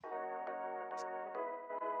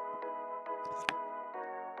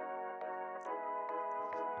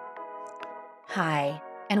Hi,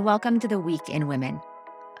 and welcome to The Week in Women.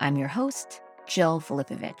 I'm your host, Jill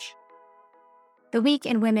Filipovich. The Week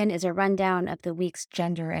in Women is a rundown of the week's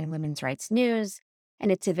gender and women's rights news, and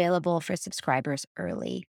it's available for subscribers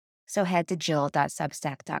early. So head to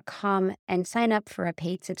jill.substack.com and sign up for a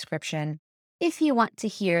paid subscription if you want to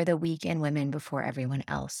hear The Week in Women before everyone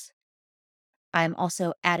else. I'm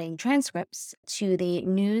also adding transcripts to the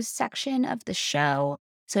news section of the show.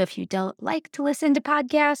 So if you don't like to listen to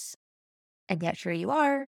podcasts, and yet sure you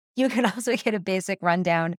are, you can also get a basic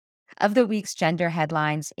rundown of the week's gender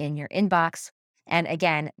headlines in your inbox. And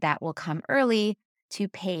again, that will come early to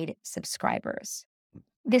paid subscribers.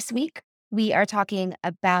 This week, we are talking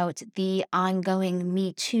about the ongoing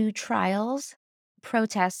Me Too trials,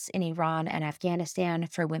 protests in Iran and Afghanistan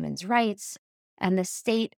for women's rights, and the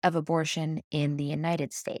state of abortion in the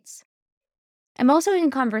United States. I'm also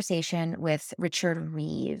in conversation with Richard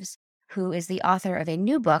Reeves, who is the author of a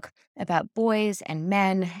new book about boys and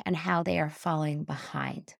men and how they are falling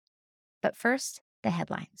behind. But first, the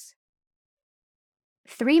headlines.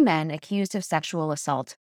 3 men accused of sexual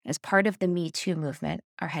assault as part of the Me Too movement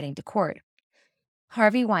are heading to court.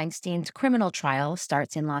 Harvey Weinstein's criminal trial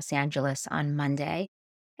starts in Los Angeles on Monday,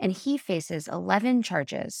 and he faces 11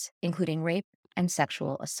 charges, including rape and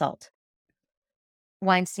sexual assault.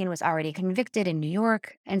 Weinstein was already convicted in New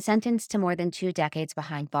York and sentenced to more than 2 decades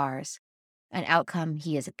behind bars, an outcome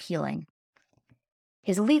he is appealing.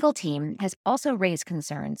 His legal team has also raised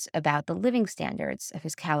concerns about the living standards of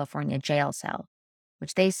his California jail cell,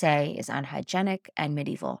 which they say is unhygienic and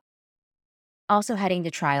medieval. Also heading to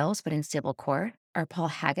trials, but in civil court, are Paul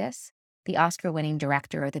Haggis, the Oscar-winning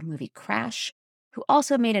director of the movie Crash, who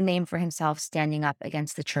also made a name for himself standing up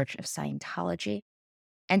against the Church of Scientology,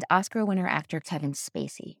 and Oscar winner actor Kevin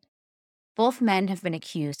Spacey. Both men have been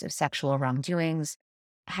accused of sexual wrongdoings,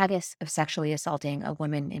 Haggis of sexually assaulting a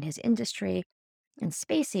woman in his industry, and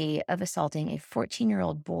Spacey of assaulting a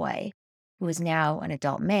 14-year-old boy who is now an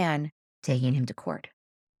adult man, taking him to court.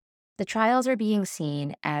 The trials are being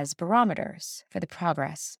seen as barometers for the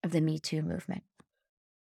progress of the Me Too movement.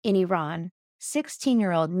 In Iran,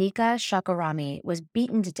 16-year-old Nika Shakarami was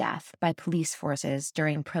beaten to death by police forces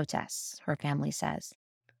during protests, her family says.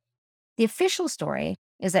 The official story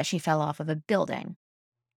is that she fell off of a building.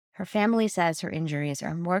 Her family says her injuries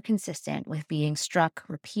are more consistent with being struck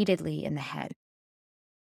repeatedly in the head.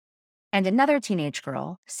 And another teenage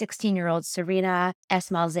girl, 16-year-old Serena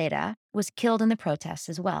Esmalzadeh, was killed in the protests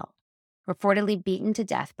as well, reportedly beaten to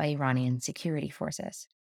death by Iranian security forces.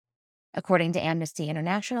 According to Amnesty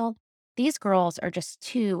International, these girls are just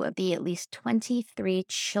 2 of the at least 23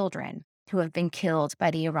 children who have been killed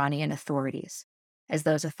by the Iranian authorities, as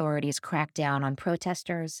those authorities crack down on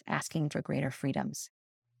protesters asking for greater freedoms.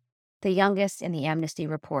 The youngest in the Amnesty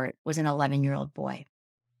report was an 11-year-old boy.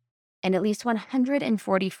 And at least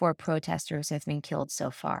 144 protesters have been killed so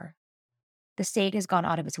far. The state has gone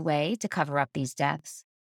out of its way to cover up these deaths,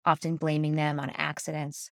 often blaming them on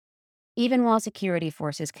accidents, even while security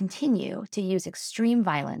forces continue to use extreme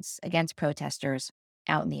violence against protesters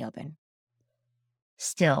out in the open.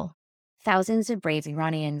 Still, thousands of brave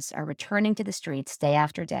Iranians are returning to the streets day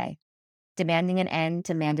after day, demanding an end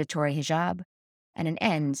to mandatory hijab and an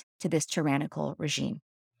end to this tyrannical regime.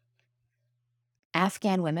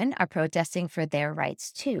 Afghan women are protesting for their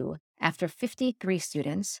rights too, after 53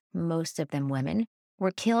 students, most of them women,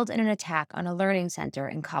 were killed in an attack on a learning center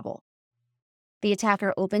in Kabul. The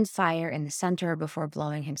attacker opened fire in the center before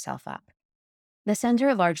blowing himself up. The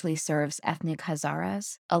center largely serves ethnic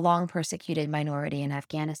Hazaras, a long persecuted minority in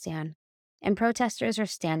Afghanistan, and protesters are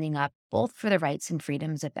standing up both for the rights and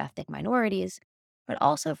freedoms of ethnic minorities, but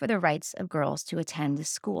also for the rights of girls to attend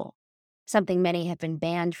school, something many have been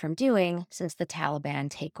banned from doing since the Taliban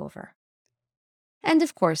takeover. And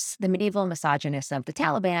of course, the medieval misogynists of the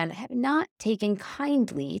Taliban have not taken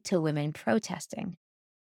kindly to women protesting.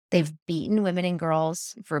 They've beaten women and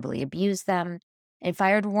girls, verbally abused them, and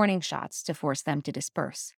fired warning shots to force them to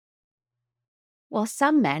disperse. While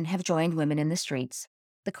some men have joined women in the streets,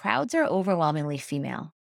 the crowds are overwhelmingly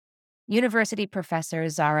female. University professor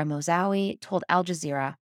Zara Mozawi told Al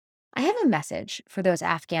Jazeera, "I have a message for those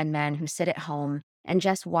Afghan men who sit at home and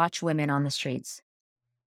just watch women on the streets.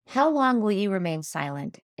 How long will you remain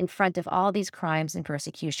silent in front of all these crimes and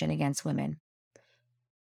persecution against women?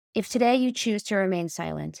 If today you choose to remain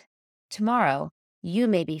silent, tomorrow you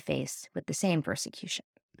may be faced with the same persecution."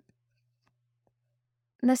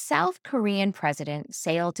 The South Korean president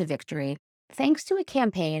sailed to victory thanks to a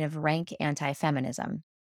campaign of rank anti-feminism,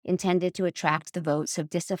 intended to attract the votes of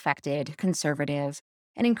disaffected, conservative,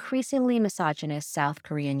 and increasingly misogynist South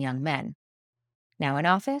Korean young men. Now in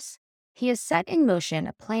office, he has set in motion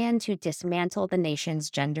a plan to dismantle the nation's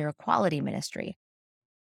gender equality ministry.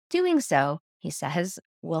 Doing so, he says,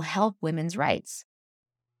 will help women's rights.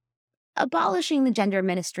 Abolishing the gender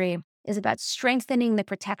ministry is about strengthening the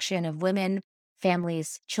protection of women,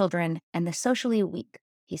 families, children, and the socially weak,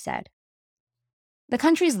 he said. The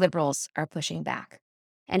country's liberals are pushing back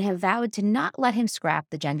and have vowed to not let him scrap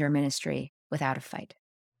the gender ministry without a fight.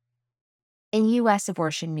 In U.S.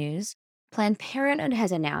 abortion news, Planned Parenthood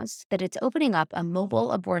has announced that it's opening up a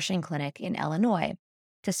mobile abortion clinic in Illinois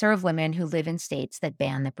to serve women who live in states that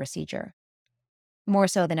ban the procedure. More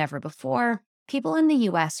so than ever before, people in the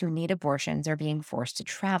U.S. who need abortions are being forced to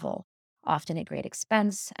travel, often at great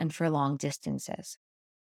expense and for long distances.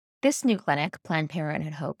 This new clinic, Planned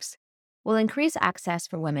Parenthood hopes, will increase access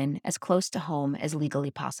for women as close to home as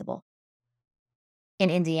legally possible.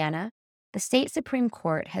 In Indiana, the state Supreme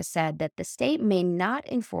Court has said that the state may not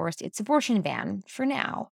enforce its abortion ban for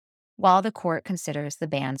now, while the court considers the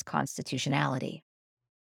ban's constitutionality.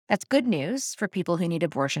 That's good news for people who need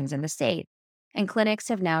abortions in the state, and clinics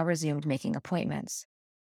have now resumed making appointments.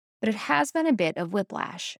 But it has been a bit of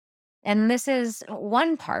whiplash. And this is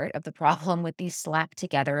one part of the problem with these slapped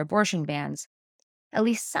together abortion bans. At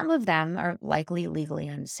least some of them are likely legally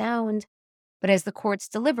unsound, but as the courts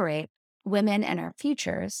deliberate, women and our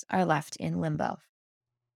futures are left in limbo.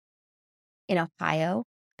 In Ohio,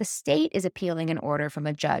 the state is appealing an order from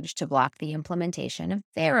a judge to block the implementation of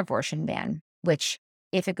their abortion ban, which,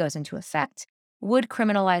 if it goes into effect, would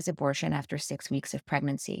criminalize abortion after 6 weeks of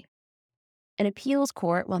pregnancy. An appeals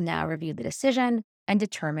court will now review the decision and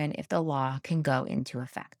determine if the law can go into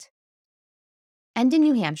effect. And in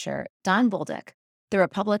New Hampshire, Don Bolduc, the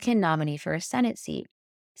Republican nominee for a Senate seat,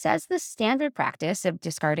 says the standard practice of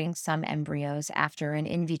discarding some embryos after an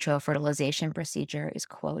in vitro fertilization procedure is,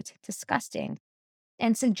 quote, disgusting,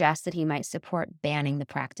 and suggests that he might support banning the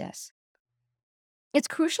practice. It's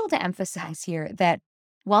crucial to emphasize here that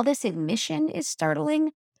while this admission is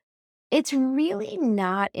startling, it's really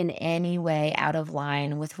not in any way out of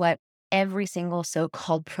line with what every single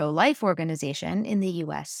so-called pro-life organization in the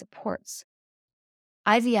US supports.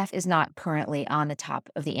 IVF is not currently on the top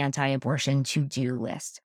of the anti-abortion to-do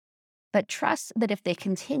list, but trusts that if they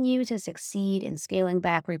continue to succeed in scaling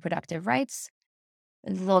back reproductive rights,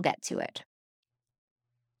 they'll get to it.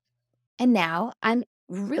 And now I'm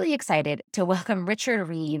really excited to welcome Richard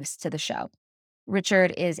Reeves to the show.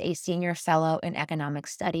 Richard is a senior fellow in economic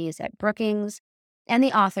studies at Brookings and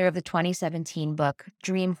the author of the 2017 book,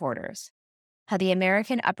 Dream Hoarders: How the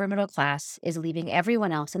American Upper Middle Class is Leaving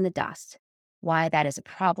Everyone Else in the Dust, Why That is a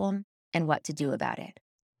Problem, and What to Do About It.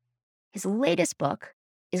 His latest book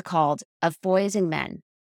is called Of Boys and Men: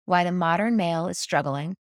 Why the Modern Male is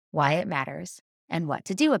Struggling, Why It Matters, and What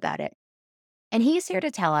to Do About It. And he's here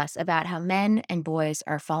to tell us about how men and boys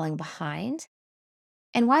are falling behind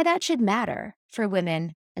and why that should matter for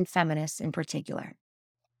women and feminists in particular.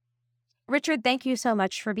 Richard, thank you so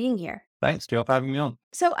much for being here. Thanks, Jill, for having me on.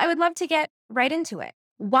 So I would love to get right into it.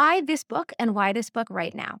 Why this book and why this book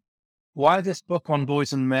right now? Why this book on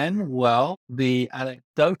boys and men? Well, the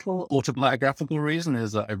anecdotal autobiographical reason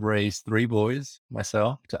is that I've raised 3 boys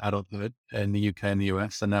myself to adulthood in the UK and the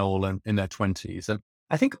US, and now all in their 20s. And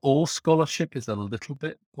I think all scholarship is a little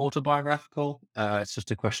bit autobiographical. It's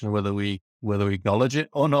just a question of whether we acknowledge it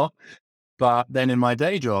or not. But then in my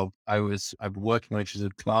day job, I've been working on issues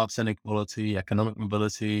of class inequality, economic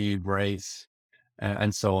mobility, race,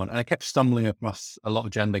 and so on. And I kept stumbling across a lot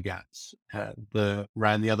of gender gaps that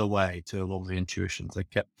ran the other way to a lot of the intuitions. I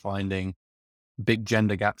kept finding big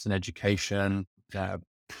gender gaps in education,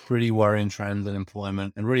 pretty worrying trends in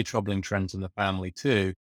employment, and really troubling trends in the family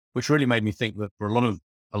too, which really made me think that for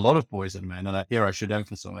a lot of boys and men, and here I should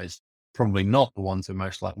emphasize, probably not the ones who are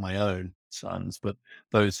most like my own sons, but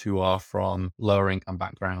those who are from lower income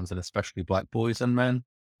backgrounds, and especially Black boys and men,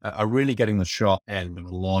 are really getting the sharp end of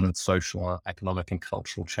a lot of social, economic, and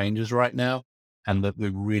cultural changes right now, and that we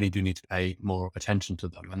really do need to pay more attention to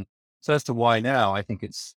them. And so as to why now, I think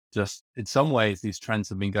it's just, in some ways, these trends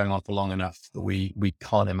have been going on for long enough that we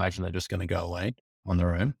can't imagine they're just going to go away on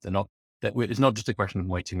their own. They're not. It's not just a question of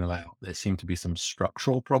waiting them out. There seem to be some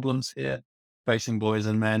structural problems here facing boys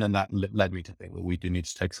and men, and that led me to think that we do need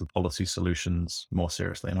to take some policy solutions more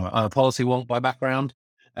seriously. And I'm a policy wonk by background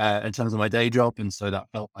in terms of my day job, and so that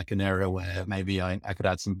felt like an area where maybe I could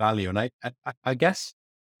add some value. And I guess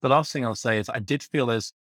the last thing I'll say is I did feel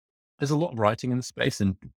there's a lot of writing in the space,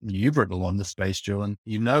 and you've written a lot in the space, Jill, and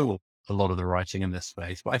you know a lot of the writing in this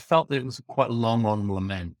space, but I felt that it was quite long on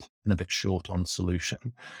lament and a bit short on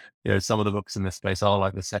solution. Some of the books in this space are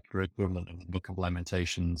like the secular equivalent of the Book of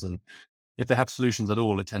Lamentations, and if they have solutions at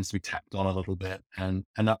all, it tends to be tacked on a little bit. And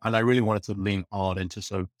I really wanted to lean hard into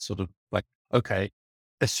sort of like, okay,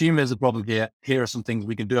 assume there's a problem here. Here are some things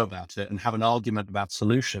we can do about it, and have an argument about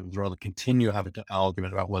solutions rather than continue having an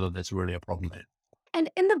argument about whether there's really a problem here. And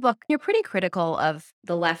in the book, you're pretty critical of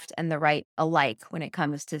the left and the right alike when it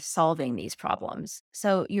comes to solving these problems.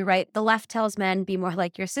 So you write, the left tells men, be more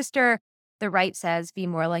like your sister. The right says, be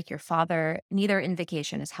more like your father. Neither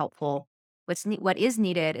invocation is helpful. What is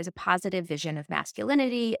needed is a positive vision of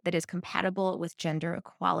masculinity that is compatible with gender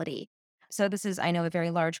equality. So this is, I know, a very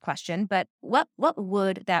large question, but what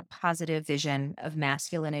would that positive vision of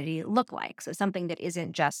masculinity look like? So something that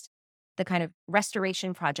isn't just the kind of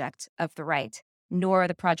restoration project of the right, nor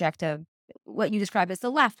the project of what you describe as the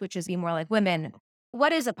left, which is be more like women.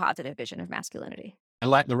 What is a positive vision of masculinity? I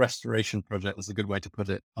like the restoration project. That's a good way to put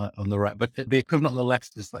it on the right. But the equivalent on the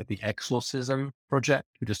left is like the exorcism project.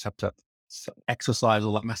 You just have to exercise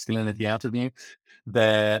all that masculinity out of you.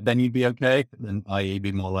 Then you'd be okay. Then, i.e.,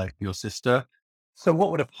 be more like your sister. So,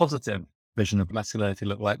 what would a positive vision of masculinity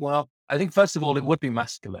look like? Well, I think first of all, it would be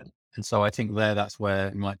masculine. And so I think that's where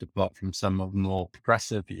it might depart from some of the more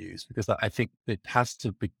progressive views, because I think it has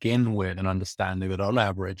to begin with an understanding that on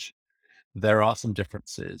average, there are some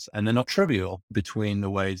differences, and they're not trivial, between the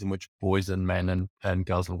ways in which boys and men and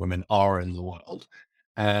girls and women are in the world.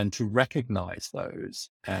 And to recognize those,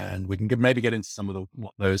 and we can maybe get into some of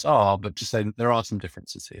what those are, but just say that there are some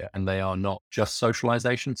differences here, and they are not just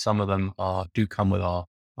socialization. Some of them do come with our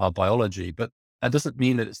biology, but that doesn't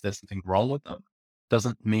mean that there's something wrong with them.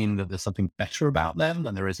 Doesn't mean that there's something better about them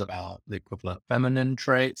than there is about the equivalent feminine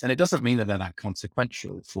traits. And it doesn't mean that they're that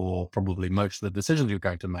consequential for probably most of the decisions you're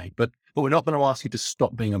going to make. But we're not going to ask you to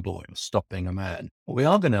stop being a boy or stop being a man. What we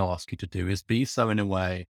are going to ask you to do is be so in a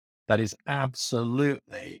way that is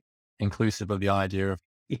absolutely inclusive of the idea of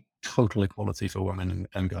total equality for women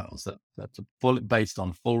and girls, that's based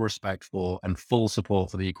on full respect for and full support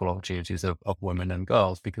for the equal opportunities of women and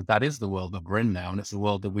girls, because that is the world that we're in now. And it's the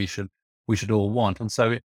world that we should all want. And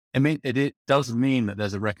so it does mean that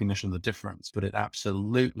there's a recognition of the difference, but it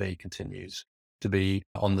absolutely continues to be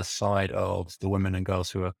on the side of the women and girls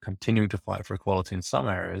who are continuing to fight for equality in some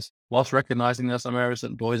areas, whilst recognizing there's some areas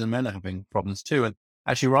that boys and men are having problems too. And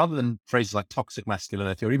actually, rather than phrases like toxic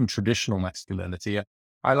masculinity or even traditional masculinity,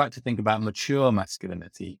 I like to think about mature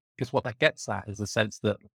masculinity, because what that gets at is the sense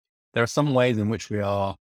that there are some ways in which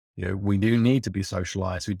we do need to be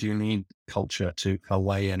socialized. We do need culture to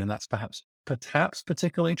weigh in. And that's perhaps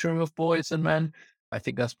particularly true of boys and men. I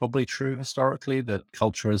think that's probably true historically, that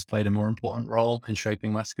culture has played a more important role in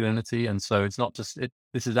shaping masculinity. And so it's not just,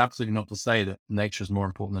 this is absolutely not to say that nature is more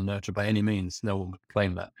important than nurture by any means. No one would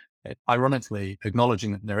claim that. Ironically,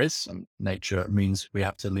 acknowledging that there is some nature means we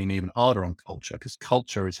have to lean even harder on culture, because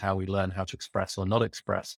culture is how we learn how to express or not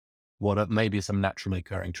express what are maybe some naturally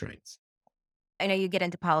occurring traits. I know you get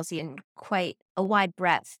into policy in quite a wide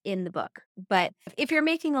breadth in the book, but if you're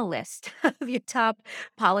making a list of your top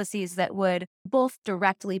policies that would both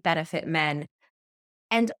directly benefit men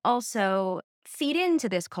and also feed into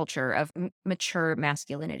this culture of mature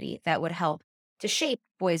masculinity that would help to shape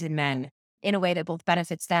boys and men in a way that both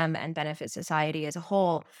benefits them and benefits society as a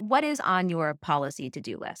whole, what is on your policy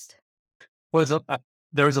to-do list? Well,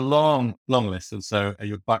 there is a long, long list. And so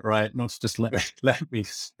you're quite right, not to just let me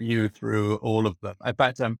spew through all of them. In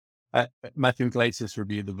fact, Matthew Iglesias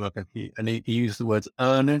reviewed the book, and he used the words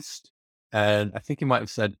earnest. And I think he might have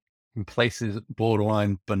said in places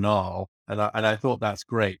borderline banal. And I thought that's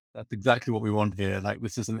great. That's exactly what we want here. Like,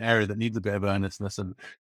 this is an area that needs a bit of earnestness and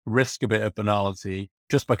risk a bit of banality,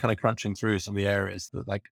 just by kind of crunching through some of the areas that,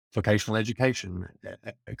 like vocational education,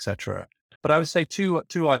 etc. But I would say two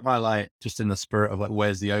I highlight just in the spirit of like,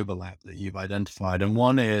 where's the overlap that you've identified? And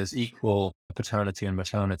one is equal paternity and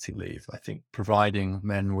maternity leave. I think providing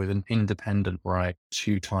men with an independent right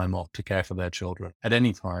to time off to care for their children at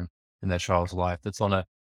any time in their child's life, that's on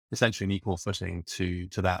essentially an equal footing to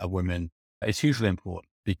that of women, is hugely important,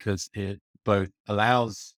 because it both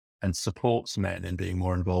allows and supports men in being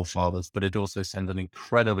more involved fathers, but it also sends an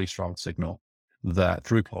incredibly strong signal that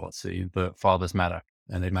through policy, that fathers matter,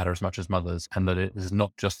 and they matter as much as mothers, and that it is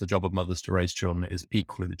not just the job of mothers to raise children, it is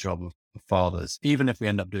equally the job of fathers, even if we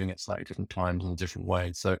end up doing it slightly different times and different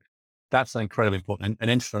ways. So that's incredibly important.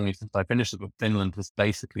 And interestingly, since I finished the book, Finland has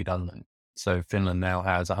basically done that. So Finland now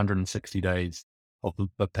has 160 days of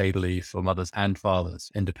paid leave for mothers and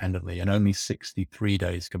fathers independently, and only 63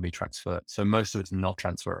 days can be transferred. So most of it's not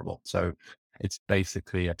transferable. So it's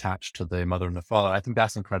basically attached to the mother and the father. I think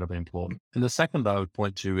that's incredibly important. And the second I would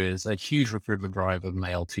point to is a huge recruitment drive of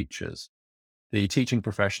male teachers. The teaching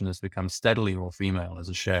profession has become steadily more female as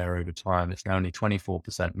a share over time. It's now only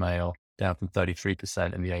 24% male, down from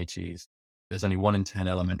 33% in the 80s. There's only 1 in 10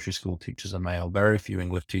 elementary school teachers are male, very few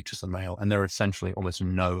English teachers are male, and there are essentially almost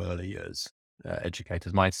no early years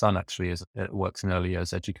educators. My son actually works in early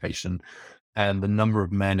years education, and the number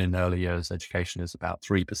of men in early years education is about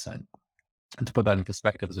 3%. And to put that in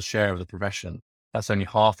perspective, as a share of the profession, that's only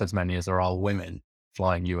half as many as there are women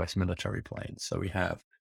flying US military planes. So we have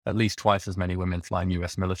at least twice as many women flying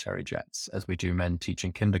US military jets as we do men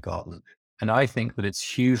teaching kindergarten. And I think that it's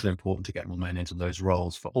hugely important to get more men into those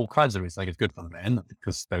roles for all kinds of reasons. Like, it's good for the men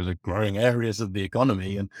because those are growing areas of the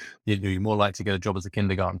economy, and you're more likely to get a job as a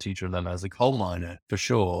kindergarten teacher than as a coal miner, for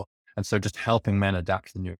sure. And so just helping men adapt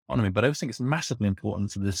to the new economy. But I also think it's massively important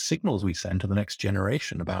to the signals we send to the next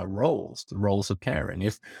generation about roles, the roles of caring.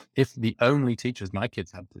 If the only teachers, my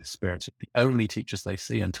kids have this experience, if the only teachers they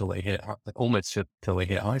see until they hit, almost till they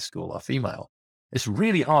hit high school, are female, it's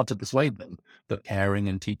really hard to persuade them that caring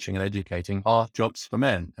and teaching and educating are jobs for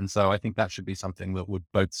men. And so I think that should be something that would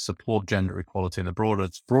both support gender equality in the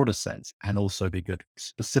broader sense, and also be good,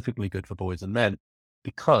 specifically good for boys and men,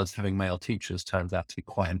 because having male teachers turns out to be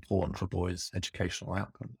quite important for boys' educational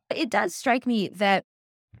outcomes. It does strike me that,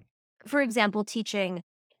 for example, teaching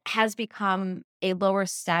has become a lower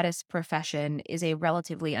status profession, is a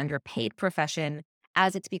relatively underpaid profession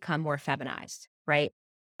as it's become more feminized, right?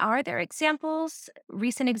 Are there examples,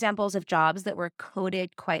 recent examples of jobs that were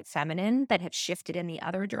coded quite feminine that have shifted in the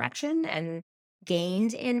other direction and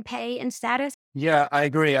gained in pay and status? Yeah, I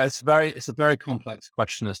agree. It's a very complex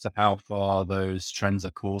question as to how far those trends are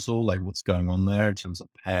causal, like what's going on there in terms of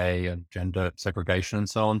pay and gender segregation and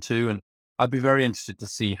so on too. And I'd be very interested to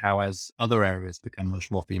see how, as other areas become much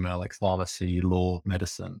more female, like pharmacy, law,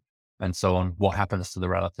 medicine, and so on, what happens to the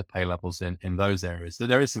relative pay levels in those areas. So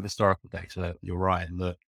there is some historical data, you're right,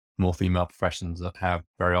 that more female professions that have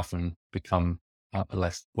very often become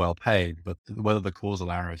less well paid, but whether the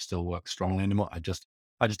causal arrow still works strongly anymore, I just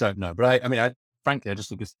don't know. But frankly, I just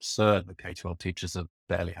think it's absurd that K-12 teachers have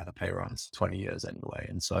barely had a pay rise 20 years anyway.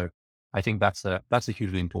 And so I think that's a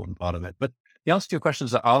hugely important part of it. But the answer to your question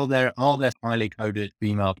is, are there highly coded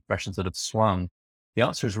female professions that have swung? The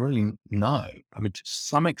answer is really no. I mean, to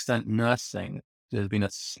some extent, nursing, there's been a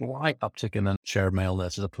slight uptick in the share of male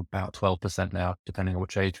nurses, up to about 12% now, depending on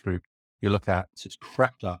which age group you look at. So it's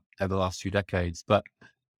crept up over the last few decades. But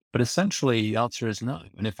essentially, the answer is no.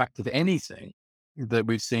 And in fact, if anything, that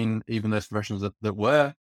we've seen even those professions that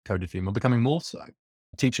were coded female becoming more so.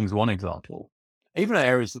 Teaching is one example. Even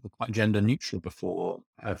areas that were quite gender neutral before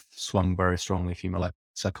have swung very strongly female, like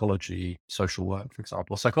psychology, social work, for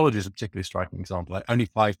example. Psychology is a particularly striking example. Like, only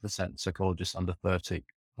 5% psychologists under 30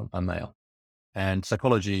 are male. And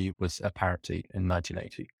psychology was a parity in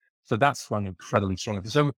 1980. So that's swung incredibly strongly.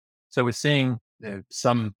 So we're seeing,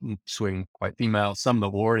 some swing quite female, some that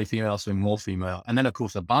were already female swing more female. And then, of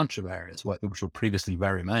course, a bunch of areas which were previously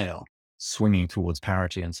very male, swinging towards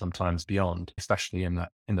parity and sometimes beyond, especially in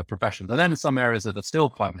the professions. And then in some areas that are still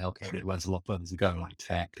quite male coded, where there's a lot further to go, like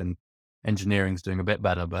tech and engineering is doing a bit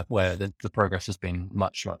better, but where the progress has been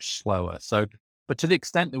much, much slower. So, but to the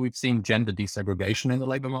extent that we've seen gender desegregation in the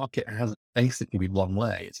labor market, it has basically been one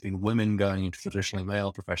way. It's been women going into traditionally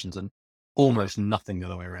male professions and almost nothing the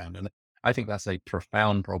other way around. And I think that's a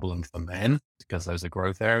profound problem for men, because those are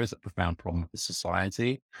growth areas, a profound problem for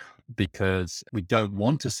society, because we don't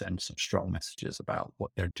want to send such strong messages about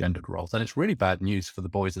what their gendered roles. And it's really bad news for the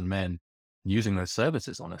boys and men using those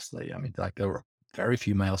services, honestly. I mean, like, there are very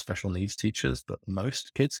few male special needs teachers, but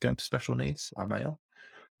most kids going to special needs are male.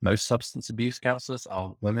 Most substance abuse counselors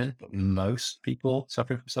are women, but most people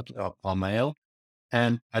suffering from substance are male.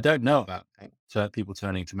 And I don't know about people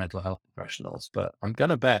turning to mental health professionals, but I'm going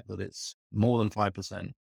to bet that it's more than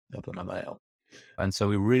 5% of them are male. And so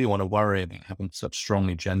we really want to worry about having such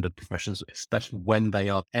strongly gendered professions, especially when they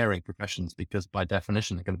are caring professions, because by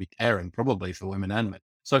definition, they're going to be caring probably for women and men.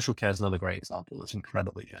 Social care is another great example that's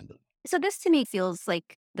incredibly gendered. So this to me feels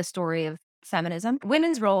like the story of feminism.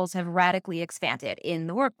 Women's roles have radically expanded in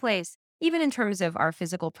the workplace, even in terms of our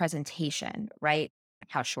physical presentation, right?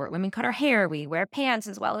 How short women cut our hair, we wear pants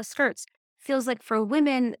as well as skirts. Feels like for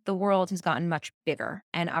women, the world has gotten much bigger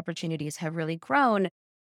and opportunities have really grown,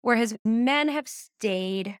 whereas men have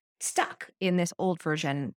stayed stuck in this old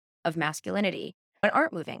version of masculinity but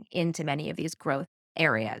aren't moving into many of these growth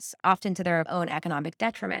areas, often to their own economic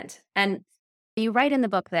detriment. And you write in the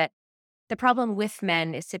book that the problem with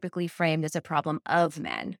men is typically framed as a problem of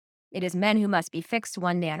men. It is men who must be fixed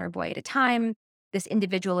one man or boy at a time. This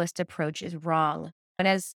individualist approach is wrong. And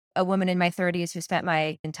as a woman in my 30s who spent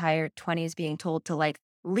my entire 20s being told to like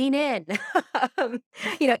lean in. Um,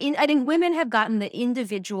 I think women have gotten the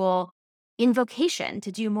individual invocation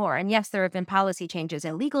to do more. And yes, there have been policy changes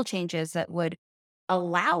and legal changes that would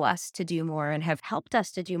allow us to do more and have helped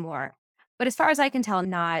us to do more. But as far as I can tell,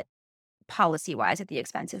 not policy wise at the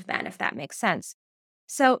expense of men, if that makes sense.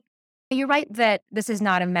 So you're right that this is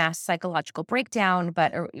not a mass psychological breakdown,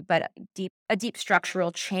 but a deep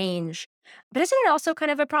structural change. But isn't it also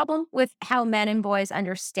kind of a problem with how men and boys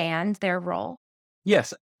understand their role?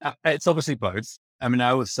 Yes, it's obviously both. I mean,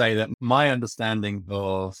 I would say that my understanding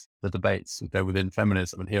of the debates that go within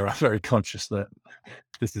feminism, and here I'm very conscious that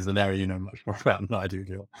this is an area you know much more about than I do,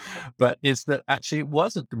 Neil, but is that actually it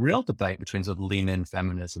was a real debate between sort of lean in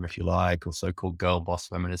feminism, if you like, or so called girl boss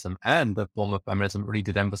feminism, and the form of feminism really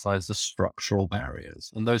did emphasize the structural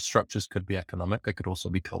barriers. And those structures could be economic, they could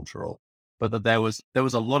also be cultural. But that there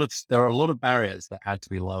are a lot of barriers that had to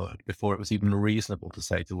be lowered before it was even reasonable to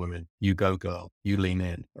say to women, you go girl, you lean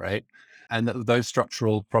in, right? And that those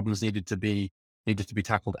structural problems needed to be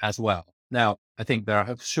tackled as well. Now, I think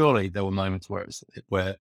surely there were moments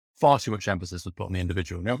where far too much emphasis was put on the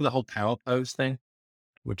individual. Remember the whole power pose thing,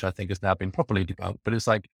 which I think has now been properly debunked, but it's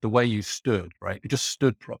like the way you stood, right? You just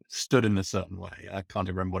stood in a certain way. I can't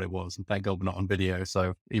even remember what it was. And thank God we're not on video.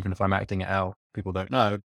 So even if I'm acting it out, people don't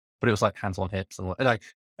know, but it was like hands on hips and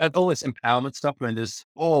all this empowerment stuff. I mean, this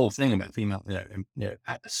whole thing about female,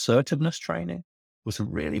 assertiveness training was a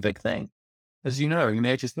really big thing. As you know, in the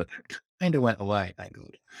 80s, but kind of went away, thank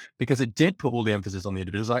God, because it did put all the emphasis on the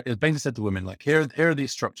individuals. Like it basically said to women, like, here are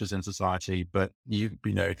these structures in society, but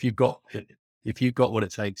if you've got what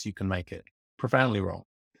it takes, you can make it. Profoundly wrong.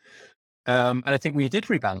 And I think we did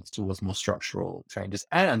rebalance towards more structural changes,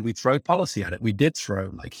 and we throw policy at it. We did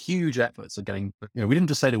throw like huge efforts of getting, we didn't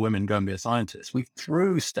just say to women, go and be a scientist. We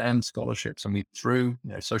threw STEM scholarships and we threw,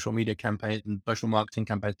 social media campaigns and social marketing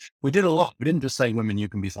campaigns. We did a lot. We didn't just say women, you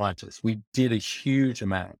can be scientists. We did a huge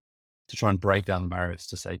amount to try and break down the barriers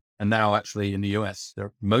to say, and now actually in the US,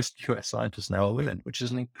 most US scientists now are women, which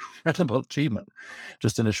is an incredible achievement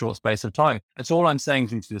just in a short space of time. That's all I'm saying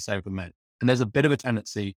to do the same for men. And there's a bit of a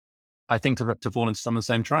tendency, I think, to fall into some of the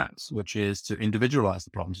same traps, which is to individualize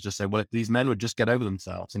the problem, to just say, well, if these men would just get over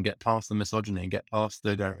themselves and get past the misogyny and get past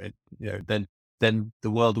then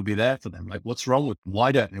the world will be there for them. Like, what's wrong with,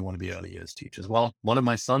 why don't they want to be early years teachers? Well, one of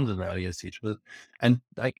my sons is an early years teacher, and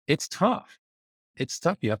like, it's tough. It's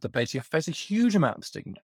tough. You have to face a huge amount of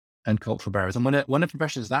stigma and cultural barriers. And when a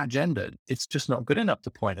profession is that gendered, it's just not good enough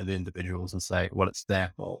to point at the individuals and say, well, it's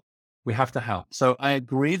their fault. We have to help. So I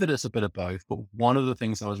agree that it's a bit of both, but one of the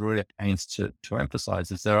things I was really at pains to emphasize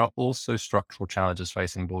is there are also structural challenges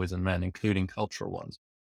facing boys and men, including cultural ones.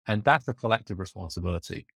 And that's a collective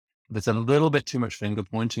responsibility. There's a little bit too much finger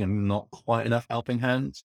pointing and not quite enough helping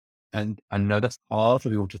hands. And I know that's hard for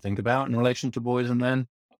people to think about in relation to boys and men,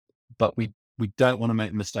 but we don't want to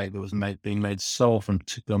make the mistake that was being made so often,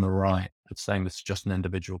 particularly on the right, of saying this is just an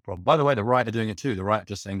individual problem. By the way, the right are doing it too. The right are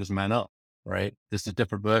just saying just man up, right? This is a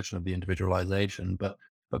different version of the individualization, but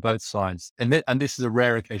both sides, and this is a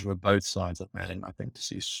rare occasion where both sides are failing, I think, to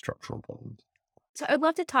see structural problems. So I'd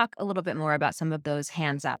love to talk a little bit more about some of those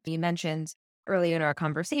hands up. You mentioned earlier in our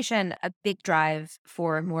conversation a big drive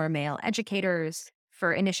for more male educators,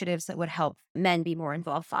 for initiatives that would help men be more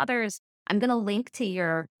involved fathers. I'm going to link to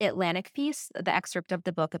your Atlantic piece, the excerpt of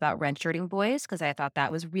the book about redshirting boys, because I thought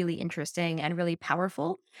that was really interesting and really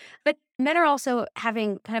powerful. But men are also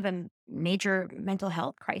having kind of a major mental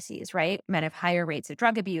health crises, right? Men have higher rates of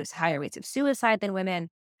drug abuse, higher rates of suicide than women.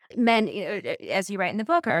 Men, as you write in the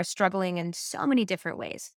book, are struggling in so many different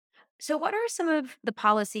ways. So, what are some of the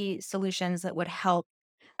policy solutions that would help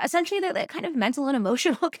essentially that kind of mental and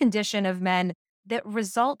emotional condition of men that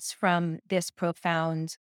results from this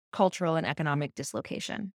profound cultural and economic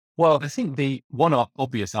dislocation? Well, I think the one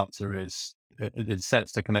obvious answer is it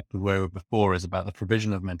sets to connect with where we were before, is about the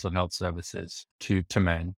provision of mental health services to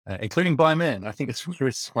men, including by men. I think it's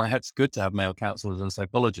why it's good to have male counselors and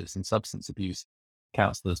psychologists and substance abuse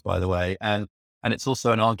counselors, by the way. And it's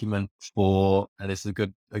also an argument for, and this is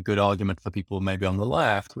a good argument for people maybe on the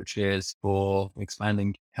left, which is for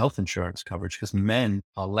expanding health insurance coverage, because men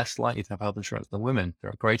are less likely to have health insurance than women.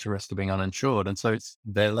 They're at greater risk of being uninsured. And so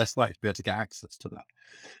they're less likely to be able to get access to that.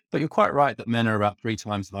 But you're quite right that men are about 3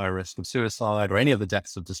 times higher risk of suicide or any of the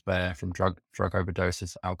deaths of despair from drug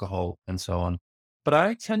overdoses, alcohol, and so on. But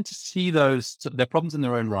I tend to see they're problems in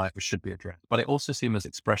their own right, which should be addressed. But I also see them as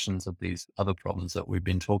expressions of these other problems that we've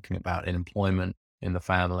been talking about in employment, in the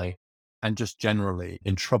family, and just generally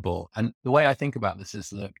in trouble. And the way I think about this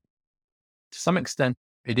is that to some extent,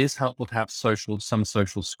 it is helpful to have some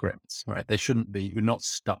social scripts, right? They shouldn't be, you're not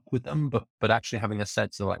stuck with them, but actually having a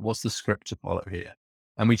sense of like, what's the script to follow here?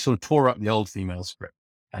 And we sort of tore up the old female script,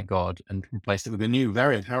 thank God, and replaced it with a new,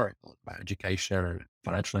 very empowering one about education,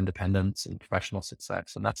 financial independence, and professional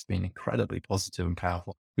success. And that's been incredibly positive and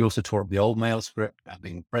powerful. We also tore up the old male script about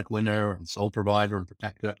being breadwinner and sole provider and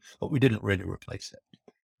protector, but we didn't really replace it.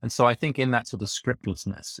 And so I think in that sort of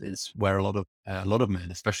scriptlessness is where a lot of men,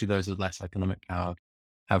 especially those with less economic power,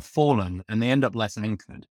 have fallen, and they end up less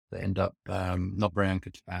anchored. They end up not very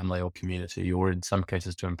anchored to family or community, or in some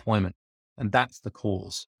cases to employment. And that's the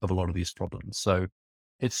cause of a lot of these problems. So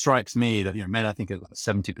it strikes me that, men, I think like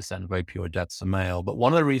 70% of opioid deaths are male. But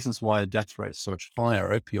one of the reasons why the death rate is so much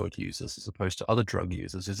higher, opioid users, as opposed to other drug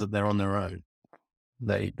users, is that they're on their own.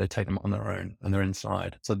 They take them on their own and they're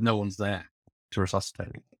inside. So no one's there to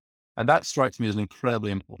resuscitate them. And that strikes me as an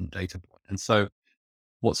incredibly important data point. And so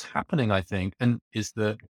what's happening, I think, and is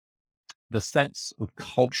the sense of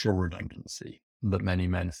cultural redundancy that many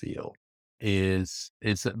men feel is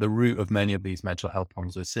at the root of many of these mental health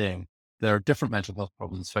problems we're seeing. There are different mental health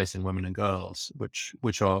problems facing women and girls,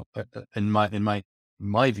 which are, in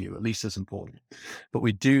my view, at least as important. But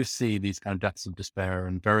we do see these kind of deaths of despair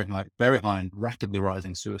and very high and rapidly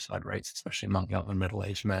rising suicide rates, especially among young and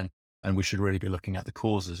middle-aged men. And we should really be looking at the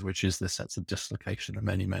causes, which is the sense of dislocation that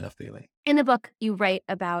many men are feeling. In the book, you write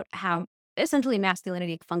about how essentially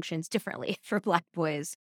masculinity functions differently for Black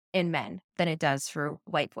boys and men than it does for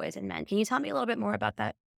white boys and men. Can you tell me a little bit more about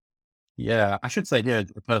that? Yeah, I should say here,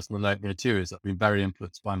 a personal note here too, is that I've been very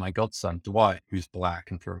influenced by my godson, Dwight, who's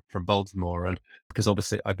Black and from Baltimore. And because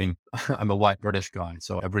obviously I'm a white British guy,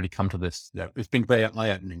 so I've really come to this, it's been very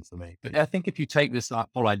eye-opening for me. But I think if you take this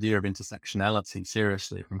whole idea of intersectionality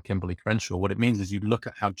seriously from Kimberly Crenshaw, what it means is you look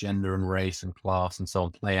at how gender and race and class and so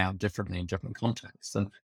on play out differently in different contexts. And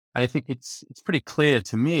I think it's pretty clear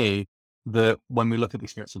to me that when we look at the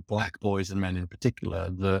experience of Black boys and men in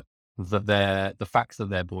particular, that the fact that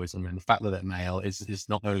they're boys and men, the fact that they're male is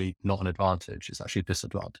not only not an advantage, it's actually a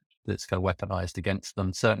disadvantage. It's kind of weaponized against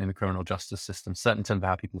them, certainly in the criminal justice system, certainly in terms of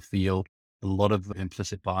how people feel. A lot of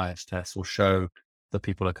implicit bias tests will show that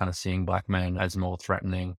people are kind of seeing Black men as more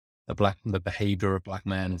threatening. The behavior of Black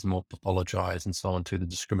men is more pathologized and so on, to the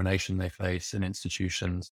discrimination they face in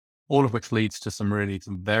institutions, all of which leads to some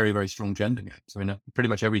very, very strong gender gaps. I mean, pretty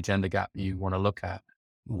much every gender gap you want to look at,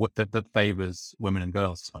 that favors women and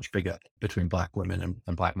girls is much bigger between Black women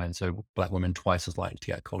and Black men. So Black women twice as likely to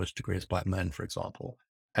get a college degree as Black men, for example.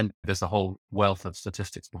 And there's a whole wealth of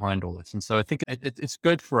statistics behind all this. And so I think it's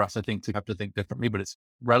good for us, I think, to have to think differently, but it's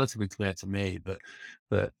relatively clear to me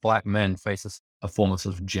that Black men face a form of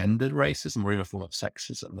sort of gendered racism or even a form of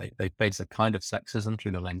sexism. They face a kind of sexism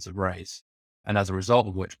through the lens of race. And as a result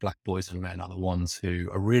of which, Black boys and men are the ones who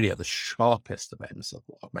are really at the sharpest ends of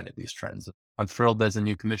many of these trends. I'm thrilled there's a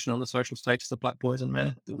new commission on the social status of Black boys and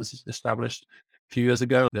men that was established a few years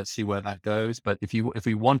ago. Let's see where that goes. But if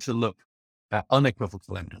we want to look at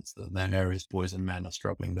unequivocal evidence that there are areas boys and men are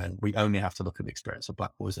struggling, then we only have to look at the experience of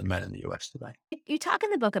Black boys and men in the US today. You talk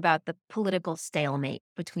in the book about the political stalemate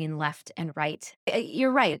between left and right.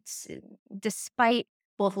 You're right. Despite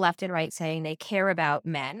both left and right saying they care about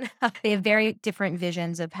men, they have very different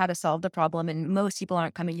visions of how to solve the problem, and most people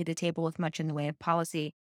aren't coming to the table with much in the way of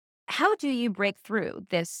policy. How do you break through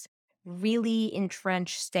this really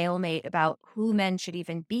entrenched stalemate about who men should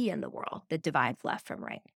even be in the world that divides left from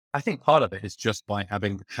right? I think part of it is just by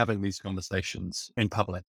having these conversations in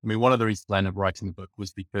public. I mean, one of the reasons I ended up writing the book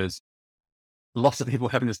was because lots of people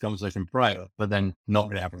having this conversation prior, but then not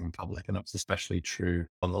really having it in public. And that's especially true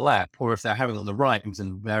on the left, or if they're having it on the right, it was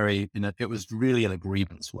it was really in a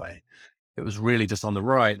grievance way. It was really just on the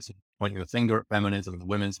right, pointing the finger at feminism and the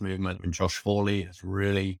women's movement. And Josh Fawley has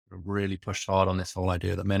really, really pushed hard on this whole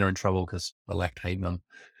idea that men are in trouble because the left hate them.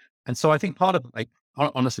 And so I think part of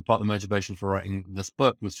honestly, part of the motivation for writing this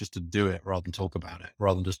book was just to do it rather than talk about it,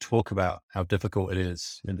 rather than just talk about how difficult it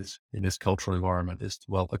is in this cultural environment.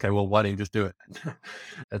 Well, why don't you just do it?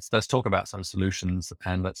 let's talk about some solutions,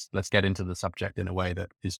 and let's get into the subject in a way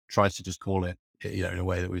that tries to just call it, in a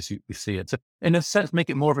way that we see it. So in a sense, make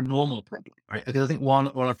it more of a normal problem, right? Because I think one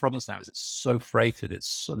of the problems now is it's so freighted.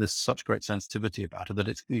 There's such great sensitivity about it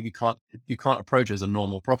that you can't approach it as a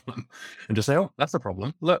normal problem and just say, oh, that's a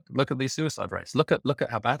problem. Look at these suicide rates. Look at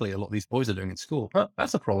how badly a lot of these boys are doing in school. Huh,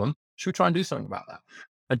 that's a problem. Should we try and do something about that?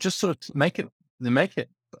 And just sort of make it,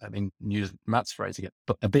 I mean, use Matt's phrase again,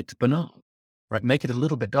 but a bit banal, right? Make it a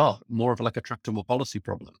little bit dark, more of like a tractable policy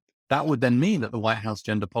problem. That would then mean that the White House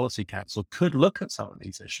Gender Policy Council could look at some of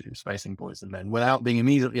these issues facing boys and men without being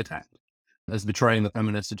immediately attacked as betraying the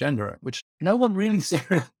feminist agenda, which no one really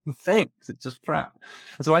seriously thinks. It's just crap.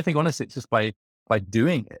 And so I think, honestly, it's just by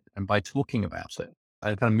doing it and by talking about it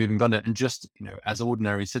and kind of moving beyond it, and just, as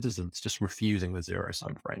ordinary citizens, just refusing the zero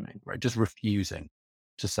sum framing, right? Just refusing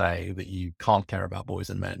to say that you can't care about boys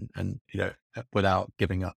and men, and without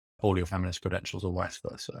giving up all your feminist credentials, or vice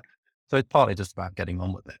versa. So it's partly just about getting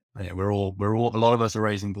on with it. We're all, a lot of us are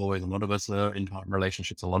raising boys, a lot of us are in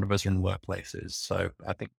relationships, a lot of us are in workplaces. So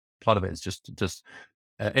I think part of it is just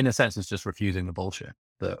in a sense, it's just refusing the bullshit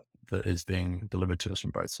that is being delivered to us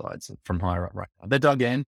from both sides, from higher up right now. They're dug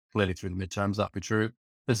in clearly through the midterms. That'd be true.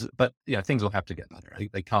 But things will have to get better.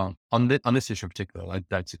 They can't on this issue in particular. I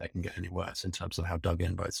don't see they can get any worse in terms of how dug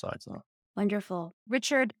in both sides are. Wonderful.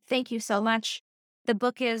 Richard, thank you so much. The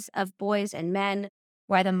book is Of Boys and Men: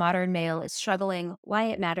 Why the Modern Male is Struggling, Why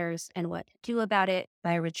It Matters, and What to Do About It,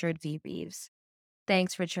 by Richard V. Reeves.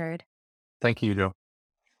 Thanks, Richard. Thank you, Joe.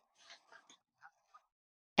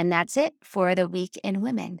 And that's it for The Week in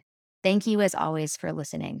Women. Thank you, as always, for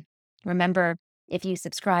listening. Remember, if you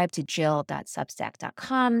subscribe to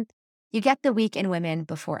jill.substack.com, you get The Week in Women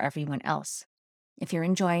before everyone else. If you're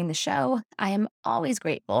enjoying the show, I am always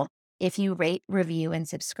grateful if you rate, review, and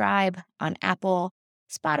subscribe on Apple,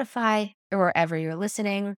 Spotify, or wherever you're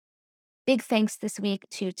listening. Big thanks this week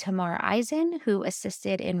to Tamar Eisen, who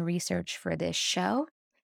assisted in research for this show.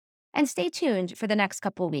 And stay tuned for the next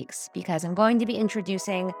couple weeks, because I'm going to be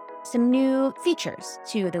introducing some new features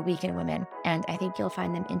to The Week in Women, and I think you'll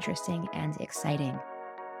find them interesting and exciting.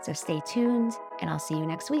 So stay tuned, and I'll see you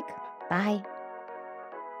next week. Bye.